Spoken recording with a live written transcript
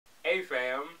Hey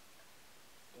fam,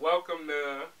 welcome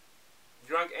to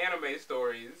Drunk Anime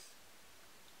Stories,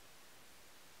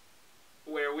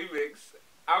 where we mix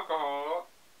alcohol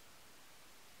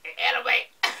and anime.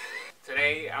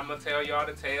 Today I'm gonna tell y'all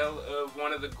the tale of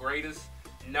one of the greatest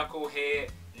knucklehead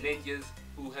ninjas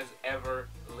who has ever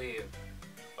lived.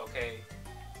 Okay?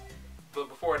 But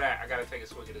before that, I gotta take a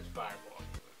swig of this fireball.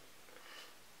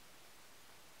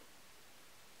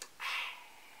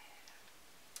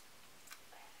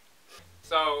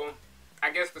 So, I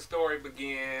guess the story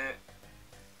began,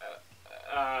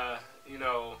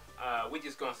 we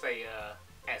just gonna say,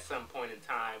 at some point in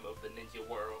time of the ninja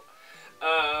world.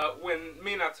 When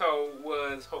Minato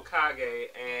was Hokage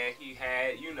and he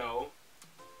had,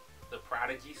 the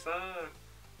prodigy son.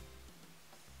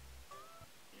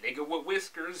 Nigga with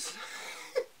whiskers.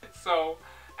 So,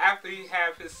 after he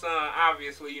had his son,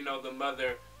 obviously, the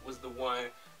mother was the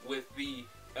one with the,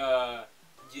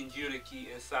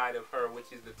 Jinchuriki inside of her,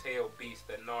 which is the tail beast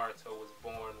that Naruto was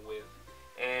born with.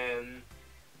 And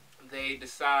they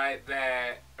decide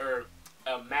that, or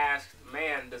a masked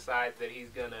man decides that he's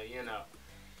gonna,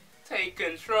 take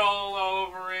control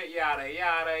over it, yada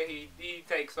yada. He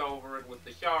takes over it with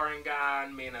the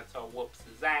Sharingan. Minato whoops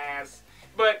his ass.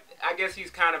 But I guess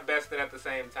he's kind of bested at the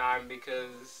same time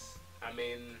because, I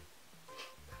mean,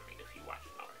 if you watch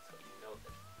Naruto, you know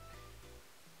that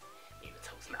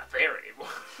Minato's not there anymore.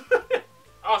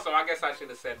 Also, I guess I should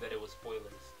have said that it was spoilers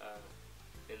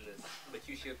in this. But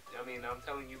you should, I'm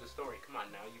telling you the story. Come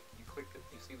on now, you clicked it,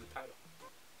 you see the title.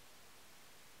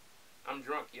 I'm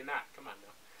drunk, you're not. Come on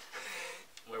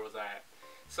now. Where was I at?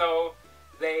 So,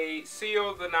 they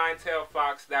sealed the nine-tailed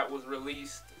fox that was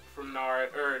released from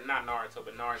not Naruto,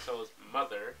 but Naruto's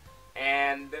mother.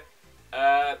 And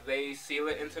they seal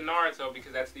it into Naruto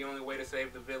because that's the only way to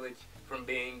save the village from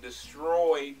being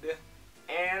destroyed.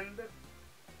 And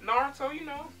Naruto,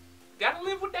 gotta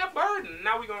live with that burden.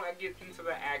 Now we're gonna get into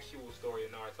the actual story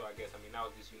of Naruto, I guess. That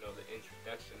was just, the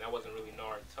introduction. That wasn't really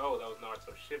Naruto. That was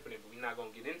Naruto shipping it, but we're not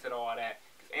gonna get into all that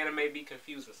because anime be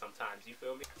confusing sometimes, you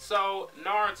feel me? So,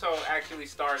 Naruto actually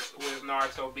starts with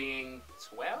Naruto being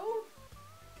 12?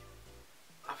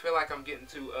 I feel like I'm getting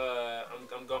too,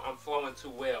 I'm flowing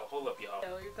too well. Hold up, y'all.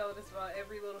 You're telling us about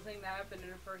every little thing that happened in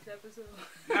the first episode?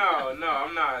 No,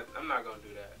 I'm not gonna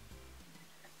do that.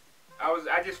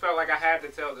 I just felt like I had to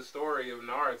tell the story of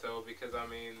Naruto because,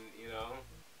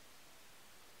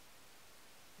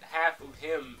 half of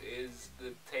him is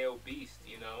the tail beast,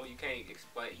 you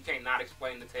can't not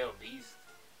explain the tail beast.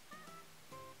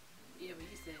 Yeah, but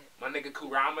you said my nigga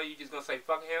Kurama, you just gonna say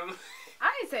fuck him?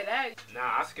 I didn't say that.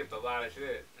 Nah, I skipped a lot of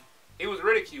shit. He was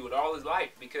ridiculed all his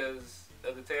life because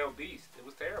of the tail beast. It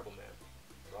was terrible, man.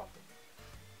 It was awful.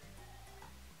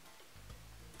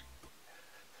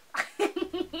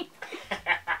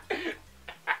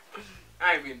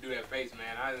 I ain't even do that face,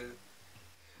 man. I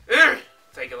just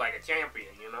take it like a champion,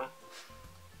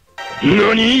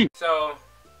 NANI? So,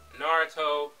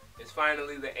 Naruto is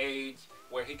finally the age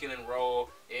where he can enroll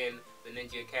in the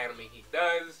Ninja Academy. He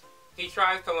does. He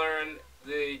tries to learn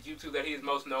the jutsu that he's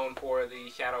most known for, the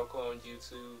Shadow Clone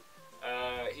Jutsu.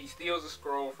 He steals a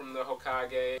scroll from the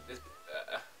Hokage.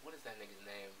 What is that nigga's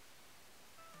name?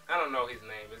 I don't know his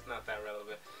name. It's not that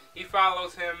relevant. He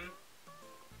follows him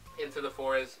into the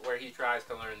forest where he tries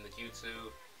to learn the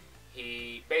jutsu.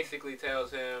 He basically tells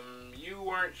him, you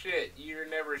weren't shit. You're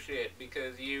never shit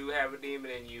because you have a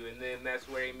demon in you. And then that's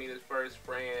where he meets his first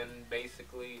friend,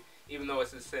 basically, even though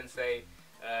it's his sensei.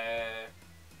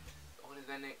 What is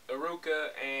that name?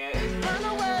 Iruka. And run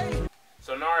away.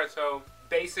 So Naruto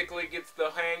basically gets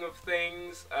the hang of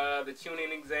things. The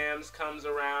tuning exams comes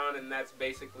around, and that's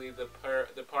basically the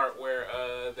part where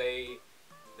they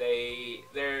I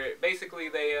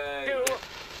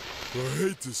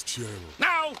hate this channel.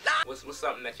 No! What's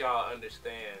something that y'all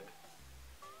understand?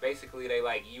 Basically, they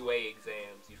like UA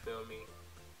exams, you feel me?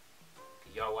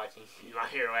 Cause y'all watching My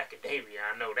Hero Academia,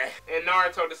 I know that. And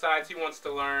Naruto decides he wants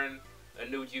to learn a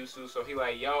new jutsu, so he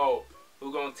like, yo,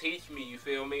 who gonna teach me, you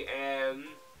feel me? And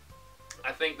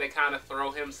I think they kind of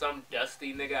throw him some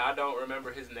dusty nigga, I don't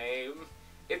remember his name.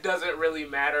 It doesn't really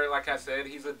matter, like I said,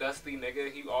 he's a dusty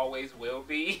nigga, he always will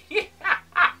be.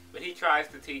 But he tries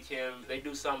to teach him, they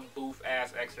do some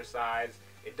boof-ass exercise,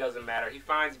 it doesn't matter. He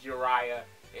finds Jiraiya,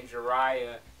 and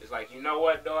Jiraiya is like, you know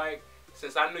what, dog?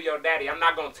 Since I knew your daddy, I'm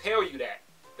not gonna tell you that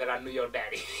I knew your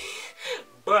daddy.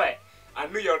 But I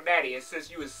knew your daddy, and since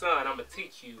you his son, I'm gonna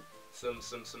teach you some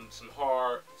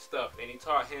hard stuff. And he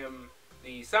taught him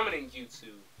the summoning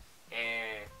jutsu,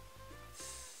 and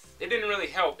it didn't really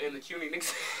help in the tuning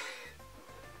exam.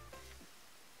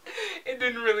 It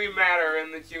didn't really matter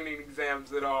in the tuning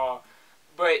exams at all.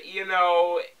 But, you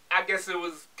know, I guess it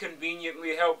was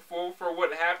conveniently helpful for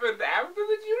what happened after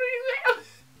the Chunin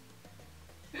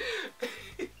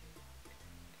exam.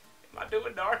 Am I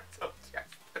doing Naruto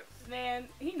justice? Man,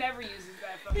 he never uses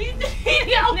that fucking. He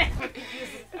never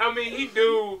uses that. I mean, he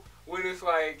do when it's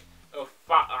like a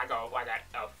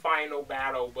final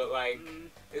battle, but like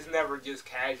it's never just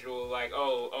casual. Like,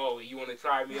 oh, you want to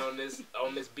try me on this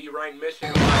B rank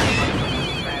mission?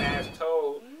 Fat ass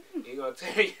Toad, he gonna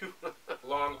tell you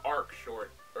long arc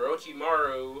short.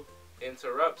 Orochimaru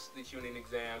interrupts the Chunin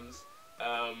exams.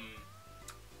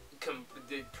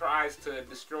 Tries to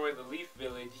destroy the Leaf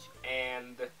Village,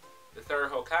 and the third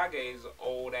Hokage's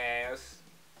old ass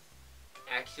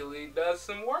actually does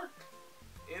some work.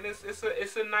 And it's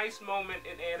a nice moment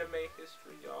in anime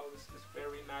history, y'all. It's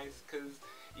very nice because,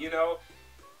 you know,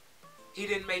 he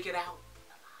didn't make it out.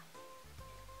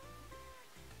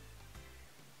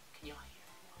 Can y'all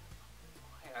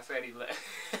hear? I said he left.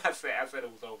 I said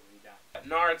it was over. He died.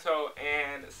 Naruto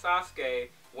and Sasuke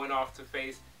went off to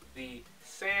face the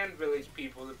Sand Village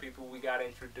people, the people we got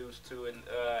introduced to in,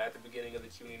 at the beginning of the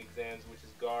Chunin exams, which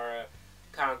is Gaara,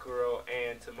 Kankuro,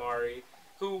 and Temari,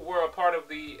 who were a part of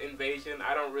the invasion.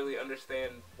 I don't really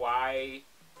understand why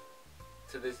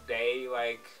to this day.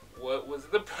 Like, what was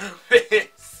the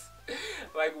purpose?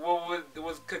 Like, what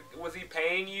was he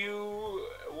paying you?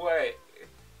 What?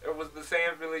 Or was the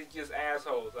Sand Village just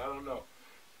assholes? I don't know.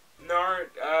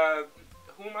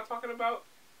 Who am I talking about?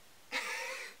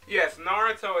 Yes,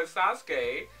 Naruto and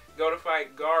Sasuke go to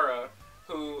fight Gaara,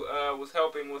 who was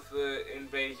helping with the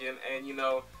invasion, and you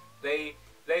know, they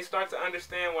start to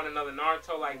understand one another.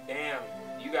 Naruto like, damn,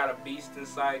 you got a beast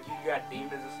inside you, you got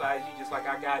demons inside you, just like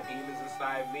I got demons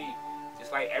inside me.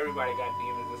 Just like everybody got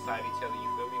demons inside each other,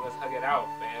 you feel me? Let's hug it out,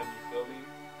 fam, you feel me?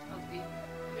 Okay.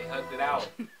 They hugged it out.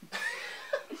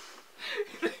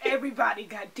 Everybody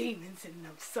got demons in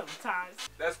them sometimes.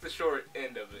 That's the short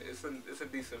end of it. It's a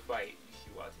decent fight. You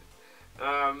should watch it.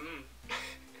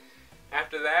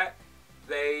 After that,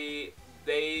 they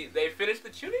finished the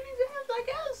Chunin exams.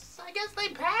 I guess they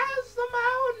passed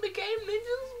somehow and became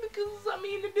ninjas because I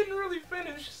mean it didn't really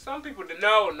finish. Some people did.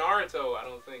 No, Naruto I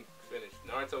don't think finished.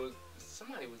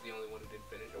 Somebody was the only one who didn't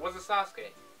finish. Or was it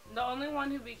Sasuke? The only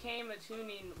one who became a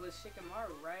Chunin was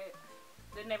Shikamaru, right?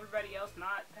 Didn't everybody else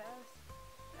not pass?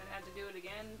 And had to do it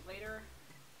again later?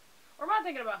 Or am I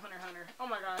thinking about Hunter x Hunter? Oh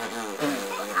my god.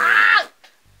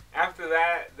 After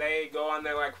that, they go on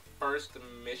their like first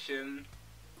mission.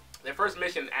 Their first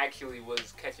mission actually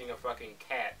was catching a fucking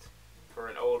cat for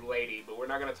an old lady, but we're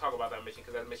not gonna talk about that mission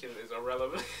because that mission is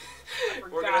irrelevant.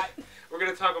 we're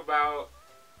gonna talk about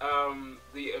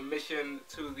the mission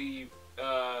to the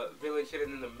village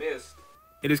hidden in the mist.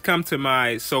 It has come to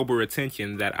my sober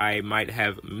attention that I might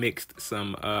have mixed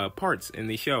some parts in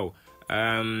the show.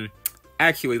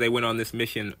 Actually, they went on this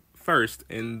mission first,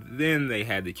 and then they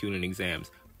had the Chunin exams.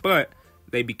 But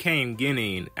they became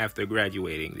Genin after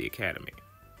graduating the academy.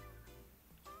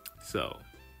 So,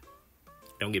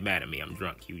 don't get mad at me. I'm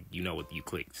drunk. You know what you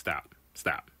clicked. Stop.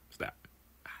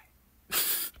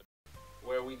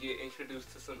 Where we get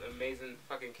introduced to some amazing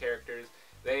fucking characters.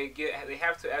 They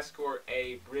have to escort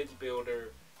a bridge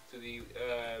builder to the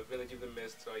village of the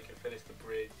mist so he can finish the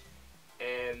bridge.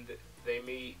 And they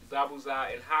meet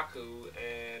Zabuza and Haku,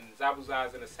 and Zabuza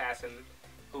is an assassin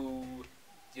who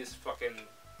just fucking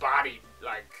bodied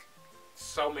like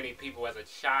so many people as a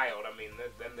child. I mean,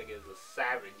 that nigga is a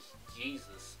savage.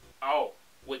 Jesus. Oh,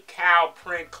 with cow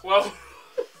print clothes.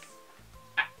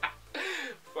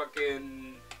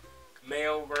 Fucking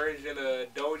male version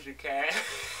of Doja Cat.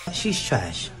 She's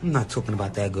trash. I'm not talking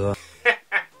about that girl.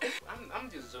 I'm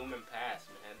just zooming past,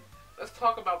 man. Let's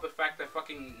talk about the fact that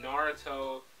fucking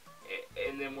Naruto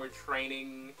and them were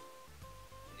training.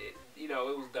 You know,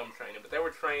 it was dumb training, but they were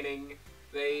training.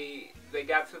 They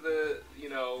got to the, you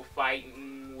know,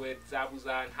 fighting with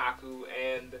Zabuza and Haku,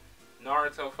 and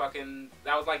Naruto fucking,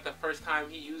 that was like the first time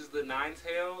he used the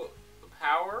Nine-Tail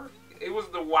power. It was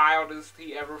the wildest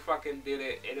he ever fucking did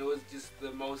it, and it was just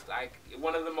the most,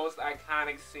 one of the most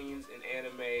iconic scenes in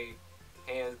anime,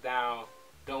 hands down.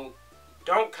 Don't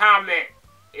comment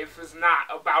if it's not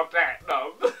about that,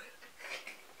 no.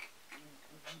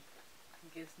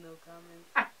 Guess no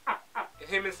comment.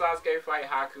 Him and Sasuke fight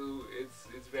Haku.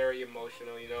 It's very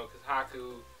emotional, you know, because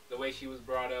Haku, the way she was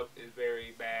brought up is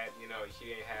very bad. You know, she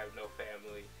didn't have no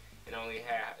family and only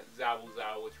had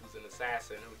Zabuza, which was an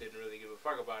assassin who didn't really give a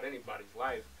fuck about anybody's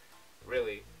life,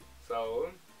 really. So,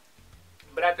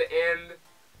 but at the end,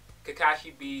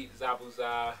 Kakashi beat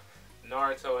Zabuza,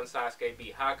 Naruto and Sasuke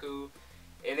beat Haku,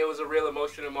 and it was a real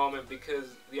emotional moment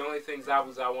because the only thing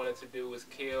Zabuza wanted to do was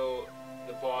kill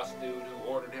the boss dude who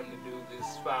ordered him to do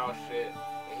this foul shit,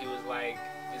 and he was like,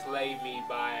 just lay me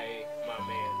by my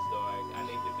man's dog. I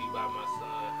need to be by my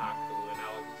son Haku, and I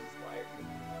was just like,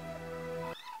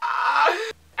 ah.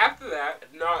 After that,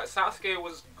 no, Sasuke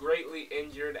was greatly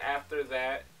injured. After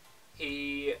that,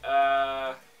 he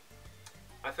I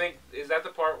think is that the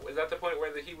point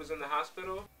where he was in the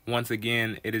hospital? Once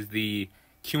again, it is the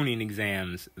tuning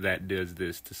exams that does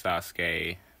this to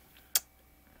Sasuke.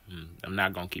 I'm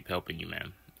not gonna keep helping you,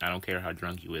 man. I don't care how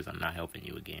drunk you is. I'm not helping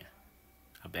you again.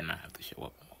 I better not have to show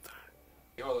up one more time.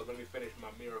 Hey, hold up, let me finish my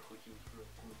miracle juice real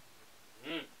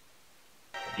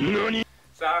quick.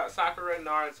 Sakura and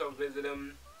Naruto visit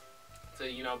him to,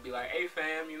 you know, be like, hey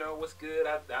fam, you know, what's good?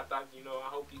 I thought, you know, I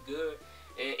hope you good.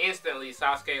 And instantly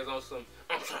Sasuke is on some,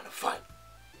 I'm trying to fight.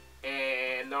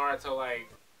 And Naruto like,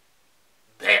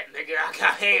 bet nigga, I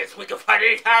got hands, we can fight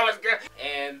anytime, it's good.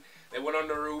 And they went on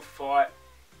the roof, fought.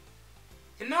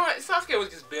 And Sasuke was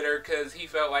just bitter because he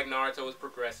felt like Naruto was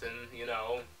progressing, you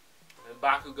know. And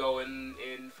Bakugo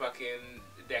in fucking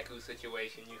Deku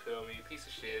situation, you feel me? Piece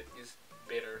of shit, just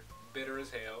bitter as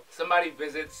hell. Somebody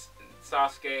visits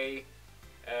Sasuke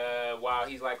while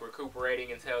he's like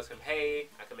recuperating and tells him, hey,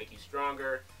 I can make you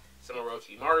stronger. Some of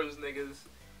Orochimaru's niggas,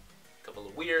 a couple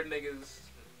of weird niggas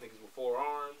with 4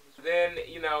 arms. Then,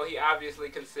 you know, he obviously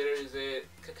considers it.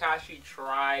 Kakashi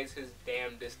tries his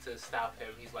damnedest to stop him.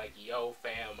 He's like, yo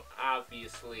fam,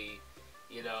 obviously,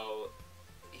 you know,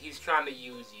 he's trying to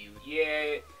use you.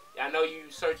 Yeah, I know you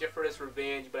searching for this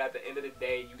revenge, but at the end of the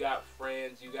day, you got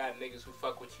friends, you got niggas who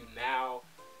fuck with you now.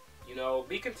 You know,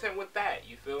 be content with that,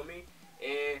 you feel me?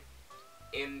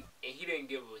 And he didn't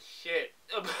give a shit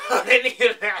about any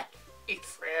of that. He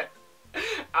said,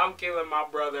 I'm killing my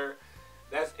brother.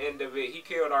 That's the end of it. He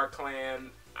killed our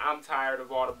clan. I'm tired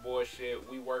of all the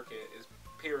bullshit. We working. It's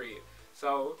period.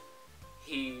 So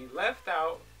he left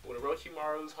out with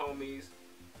Orochimaru's homies.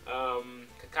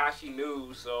 Kakashi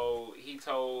knew, so he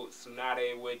told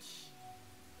Tsunade, which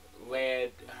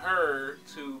led her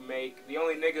to make the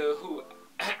only nigga who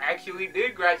actually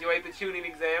did graduate the tuning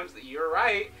exams. You're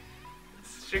right,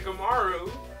 Shikamaru,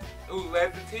 who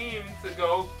led the team to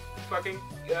go fucking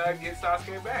get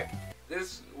Sasuke back.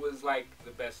 This was like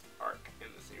the best arc in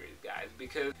the series, guys,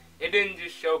 because it didn't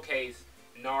just showcase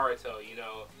Naruto, you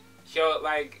know.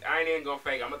 Like, I ain't even gonna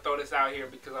fake. I'm gonna throw this out here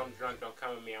because I'm drunk. Don't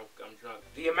come at me. I'm drunk.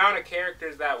 The amount of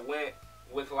characters that went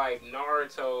with like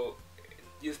Naruto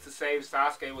just to save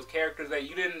Sasuke was characters that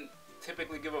you didn't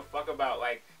typically give a fuck about.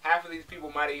 Like, half of these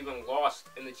people might have even lost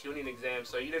in the tuning exam,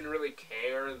 so you didn't really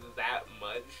care that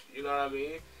much. You know what I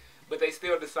mean? But they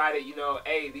still decided, you know,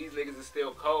 hey, these niggas is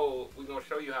still cold. We're gonna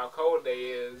show you how cold they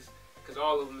is, because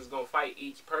all of them is gonna fight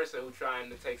each person who trying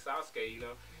to take Sasuke, you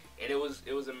know. And it was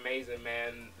amazing,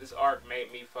 man. This arc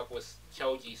made me fuck with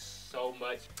Choji so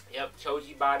much. Yep,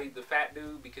 Choji bodied the fat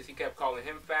dude because he kept calling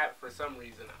him fat for some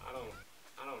reason. I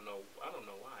don't know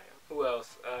why. Who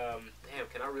else? Damn,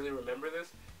 can I really remember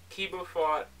this? Kiba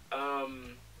fought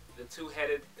the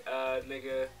two-headed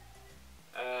nigga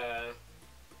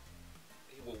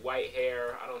with white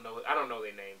hair. I don't know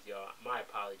their names, y'all. My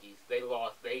apologies. They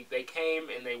lost. They came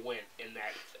and they went in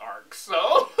that arc.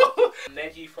 So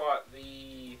Neji fought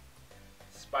the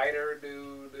spider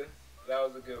dude. That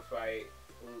was a good fight.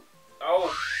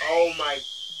 Oh my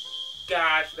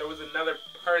gosh, there was another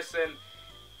person,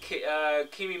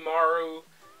 Kimimaru.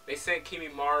 They sent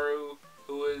Kimimaru,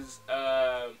 who is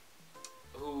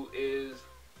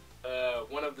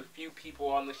one of the few people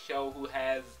on the show who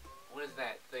has, what is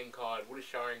that thing called? What is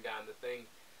Sharingan? The thing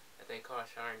that they call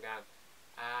Sharingan.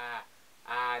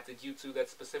 It's a jutsu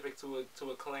that's specific to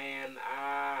a clan.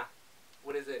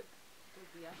 What is it?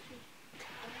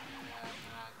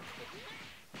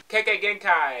 Kekkei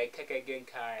Genkai. Kekkei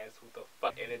Genkai is what the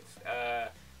fuck. And it's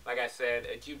like I said,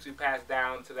 a jutsu passed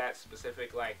down to that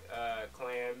specific like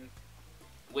clan,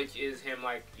 which is him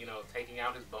like, you know, taking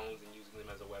out his bones and using them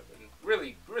as a weapon.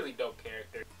 Really, really dope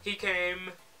character. He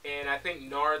came, and I think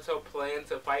Naruto planned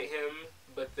to fight him,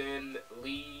 but then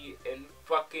Lee and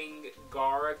fucking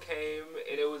Gaara came,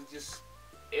 and it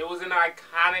was an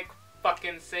iconic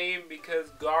fucking scene because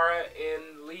Gaara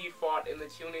and Lee fought in the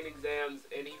tuning exams,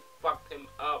 and he fucked him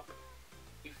up.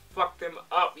 He fucked him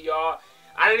up, y'all.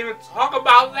 I didn't even talk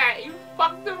about that. He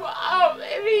fucked him up,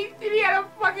 and he had a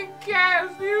fucking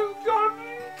cast. He was going.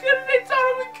 They told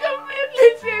him to come in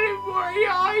this anymore,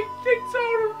 y'all. They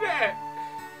told him that.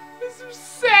 This is some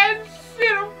sad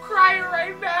shit. I'm crying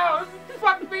right now. It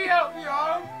fucked me up,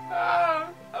 y'all.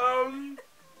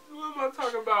 What am I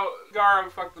talking about?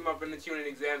 Gaara fucked him up in the tuning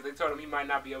exams. They told him he might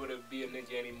not be able to be a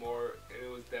ninja anymore, and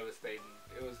it was devastating.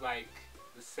 It was like,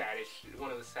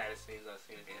 one of the saddest scenes I've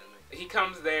seen in anime. He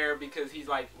comes there because he's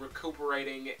like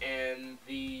recuperating, and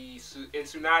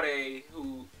Tsunade,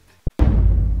 who...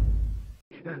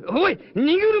 Oi!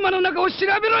 Niguruma no naka wo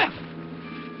shirabero ya!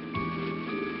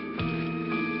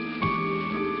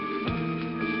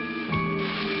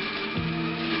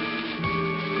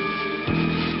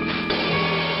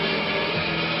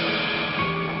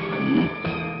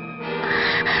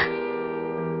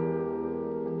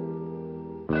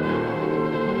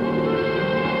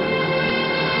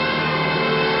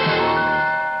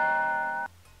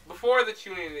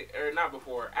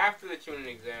 After the tuning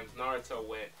exams, Naruto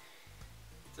went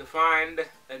to find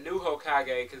a new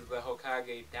Hokage because the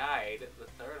Hokage died, the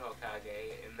third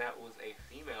Hokage, and that was a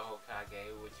female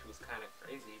Hokage, which was kind of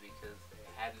crazy because there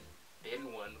hadn't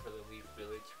been one for the Leaf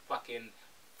Village. Fucking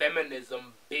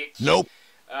feminism, bitch. Nope.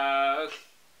 Was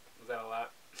that a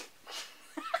lot?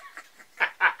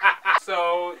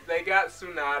 So they got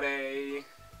Tsunade.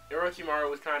 Orochimaru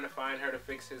was trying to find her to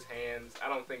fix his hands. I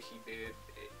don't think he did.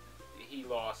 He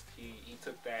lost. He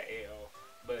took that L.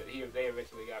 But they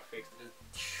eventually got fixed.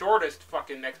 The shortest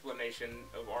fucking explanation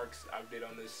of arcs I did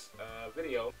on this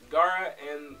video. Gaara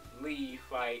and Lee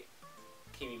fight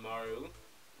Kimimaro.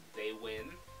 They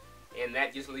win. And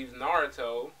that just leaves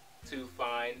Naruto to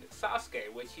find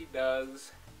Sasuke, which he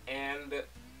does. And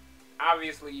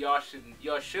obviously y'all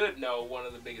should know one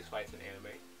of the biggest fights in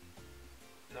anime.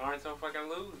 Naruto fucking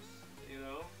lose, you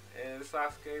know? And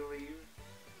Sasuke leaves.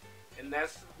 And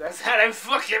that's how they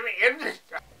fucking ended.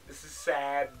 This is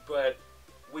sad, but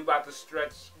we about to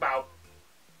stretch about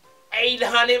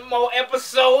 800 more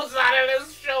episodes out of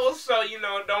this show, so you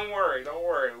know, don't worry.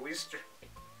 We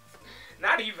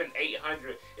not even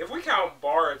 800. If we count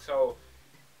Boruto,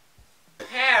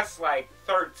 past like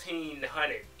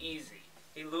 1300, easy.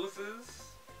 He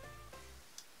loses.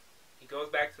 He goes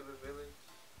back to the village.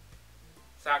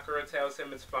 Sakura tells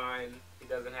him it's fine. He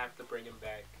doesn't have to bring him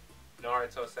back.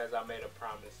 Naruto says, I made a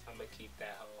promise. I'm gonna keep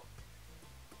that hoe.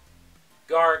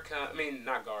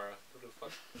 Not Gaara. Who the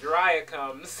fuck? Jiraiya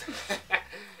comes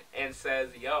and says,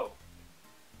 yo,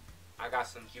 I got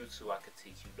some jutsu I could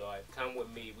teach you, dog. Come with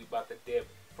me. We about to dip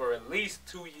for at least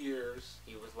 2 years.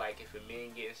 He was like, if it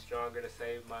mean getting stronger to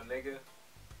save my nigga,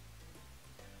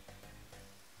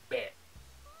 bet.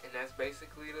 And that's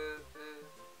basically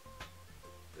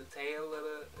the tale of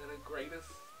the greatest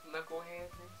knucklehead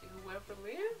who ever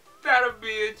lived. That'll be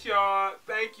it, y'all.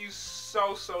 Thank you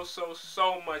so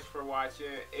much for watching.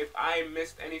 If I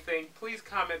missed anything, please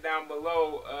comment down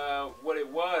below what it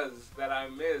was that I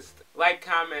missed. Like,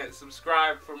 comment,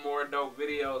 subscribe for more dope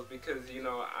videos because, you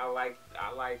know, I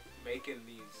like making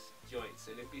these joints.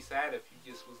 And it'd be sad if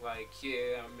you just was like,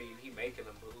 yeah, I mean, he making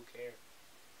them, but who cares?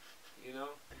 You know?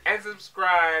 And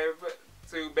subscribe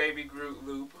to Baby Groot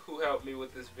Loop, who helped me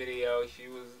with this video. She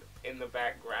was in the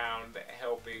background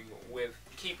helping with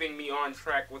keeping me on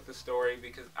track with the story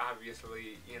because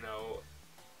obviously, you know,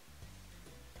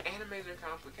 animes are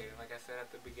complicated. Like I said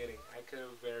at the beginning, I could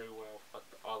have very well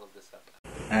fucked all of this up.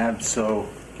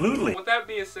 Absolutely. With that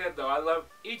being said though, I love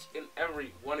each and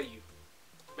every one of you.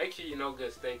 Make sure you know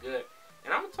good, stay good.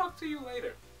 And I'm gonna talk to you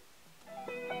later.